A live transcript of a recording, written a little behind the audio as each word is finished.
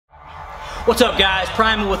What's up guys,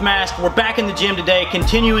 Primal with M.A.S.K. We're back in the gym today,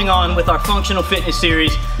 continuing on with our functional fitness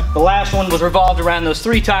series. The last one was revolved around those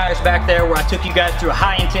 3 tires back there where I took you guys through a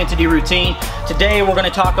high intensity routine. Today we're going to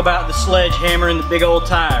talk about the Sledgehammer and the big old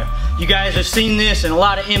tire. You guys have seen this in a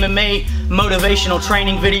lot of MMA motivational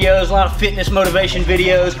training videos, a lot of fitness motivation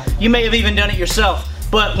videos. You may have even done it yourself.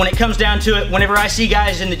 But when it comes down to it, whenever I see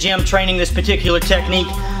guys in the gym training this particular technique,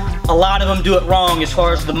 a lot of them do it wrong as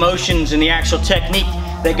far as the motions and the actual technique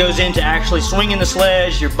that goes into actually swinging the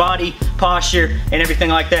sledge, your body posture, and everything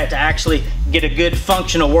like that to actually get a good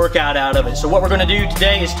functional workout out of it. So what we're going to do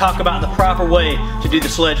today is talk about the proper way to do the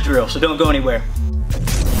sledge drill. So don't go anywhere.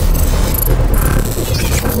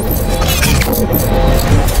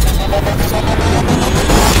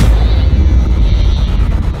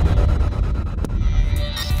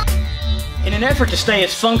 In an effort to stay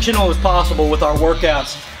as functional as possible with our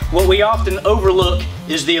workouts, what we often overlook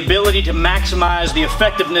is the ability to maximize the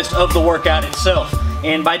effectiveness of the workout itself.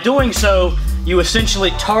 And by doing so, you essentially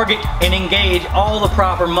target and engage all the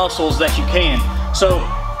proper muscles that you can. So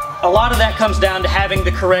a lot of that comes down to having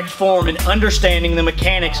the correct form and understanding the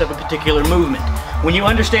mechanics of a particular movement. When you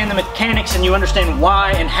understand the mechanics and you understand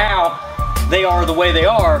why and how they are the way they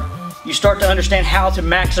are, you start to understand how to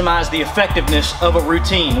maximize the effectiveness of a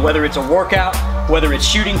routine, whether it's a workout, whether it's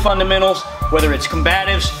shooting fundamentals, whether it's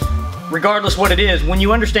combatives, regardless what it is. When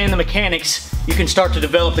you understand the mechanics, you can start to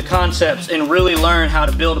develop the concepts and really learn how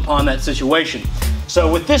to build upon that situation.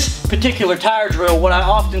 So with this particular tire drill, what I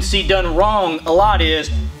often see done wrong a lot is,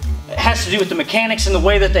 it has to do with the mechanics and the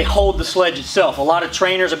way that they hold the sledge itself. A lot of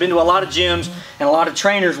trainers, I've been to a lot of gyms, and a lot of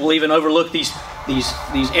trainers will even overlook these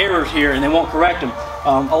errors here and they won't correct them.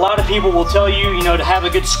 A lot of people will tell you, to have a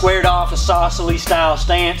good squared off, isosceles style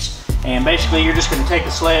stance, and basically you're just going to take the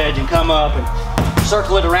sledge and come up and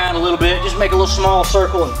circle it around a little bit, just make a little small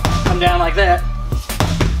circle and come down like that,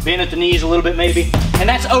 bend at the knees a little bit maybe, and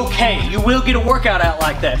that's okay. You will get a workout out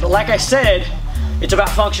like that, but like I said, it's about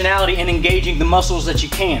functionality and engaging the muscles that you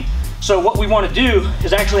can. So what we want to do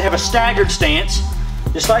is actually have a staggered stance,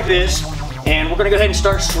 just like this, and we're going to go ahead and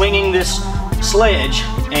start swinging this sledge.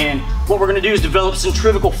 And what we're going to do is develop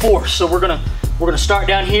centrifugal force. So we're going to start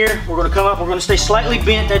down here, we're going to come up, we're going to stay slightly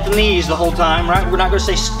bent at the knees the whole time, right? We're not going to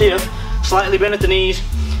stay stiff, slightly bent at the knees.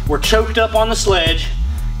 We're choked up on the sledge,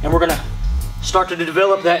 and we're going to start to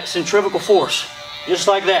develop that centrifugal force, just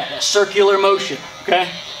like that circular motion, okay?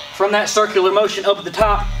 From that circular motion up at the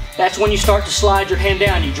top, that's when you start to slide your hand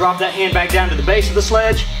down. You drop that hand back down to the base of the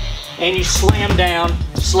sledge, and you slam down,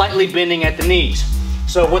 slightly bending at the knees.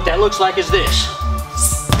 So what that looks like is this.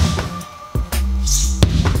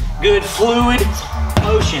 Good fluid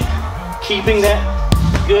motion, keeping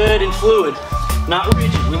that good and fluid, not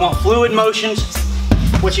rigid. We want fluid motions.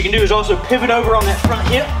 What you can do is also pivot over on that front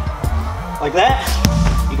hip, like that.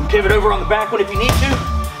 You can pivot over on the back one if you need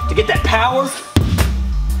to get that power.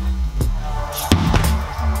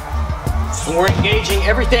 And we're engaging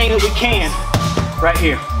everything that we can right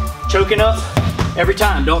here. Choking up every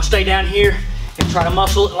time. Don't stay down here and try to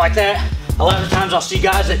muscle it like that. A lot of times I'll see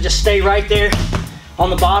guys that just stay right there on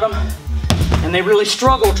the bottom and they really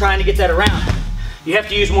struggle trying to get that around. You have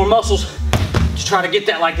to use more muscles to try to get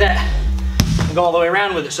that like that and go all the way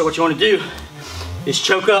around with it. So what you want to do is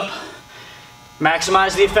choke up,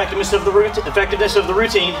 maximize the effectiveness of the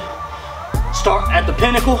routine. Start at the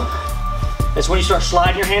pinnacle. That's when you start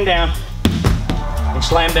sliding your hand down and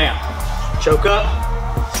slam down. Choke up,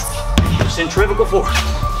 centrifugal force.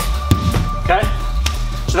 Okay?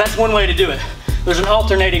 So that's one way to do it. There's an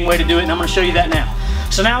alternating way to do it, and I'm going to show you that now.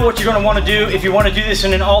 So now what you're going to want to do, if you want to do this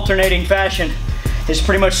in an alternating fashion, is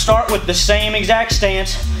pretty much start with the same exact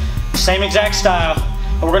stance, the same exact style,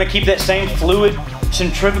 and we're going to keep that same fluid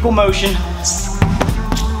centrifugal motion,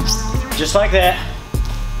 just like that.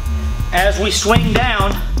 As we swing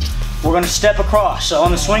down, we're going to step across. So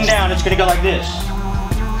on the swing down, it's going to go like this.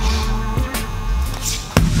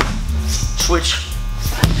 Switch.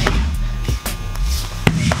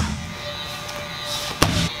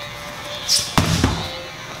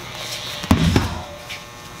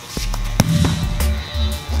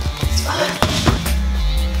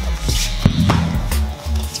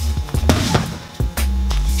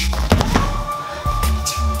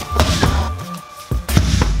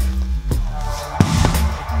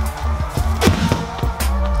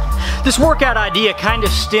 This workout idea kind of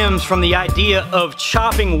stems from the idea of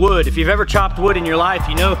chopping wood. If you've ever chopped wood in your life,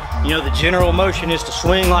 you know the general motion is to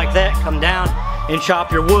swing like that, come down, and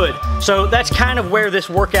chop your wood. So that's kind of where this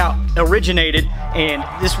workout originated, and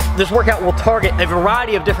this workout will target a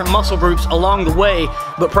variety of different muscle groups along the way,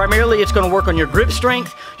 but primarily it's going to work on your grip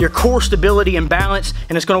strength, your core stability and balance,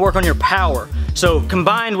 and it's going to work on your power. So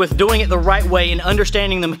combined with doing it the right way and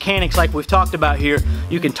understanding the mechanics like we've talked about here,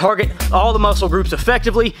 you can target all the muscle groups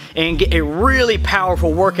effectively and get a really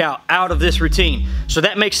powerful workout out of this routine. So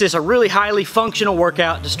that makes this a really highly functional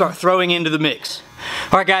workout to start throwing into the mix.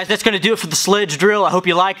 Alright guys, that's going to do it for the sledge drill. I hope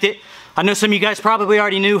you liked it. I know some of you guys probably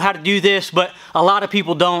already knew how to do this, but a lot of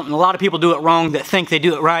people don't, and a lot of people do it wrong that think they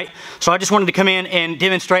do it right. So I just wanted to come in and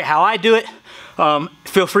demonstrate how I do it.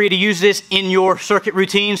 Feel free to use this in your circuit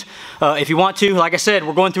routines if you want to. Like I said,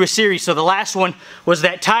 we're going through a series, so the last one was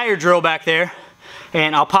that tire drill back there.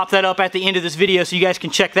 And I'll pop that up at the end of this video so you guys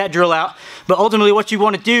can check that drill out. But ultimately what you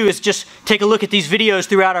want to do is just take a look at these videos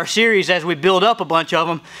throughout our series as we build up a bunch of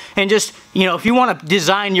them. And just, you know, if you want to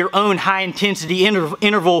design your own high intensity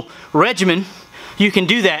interval regimen, you can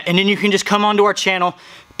do that. And then you can just come onto our channel,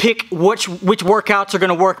 pick which workouts are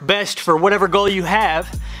going to work best for whatever goal you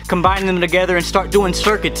have, combine them together and start doing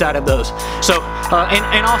circuits out of those. So,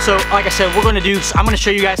 and also, like I said, I'm going to show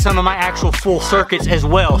you guys some of my actual full circuits as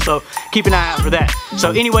well. So keep an eye out for that.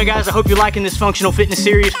 So anyway guys, I hope you're liking this functional fitness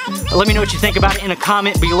series. Let me know what you think about it in a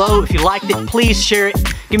comment below. If you liked it, please share it.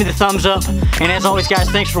 Give me the thumbs up. And as always guys,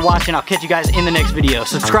 thanks for watching. I'll catch you guys in the next video.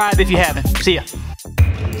 Subscribe if you haven't. See ya.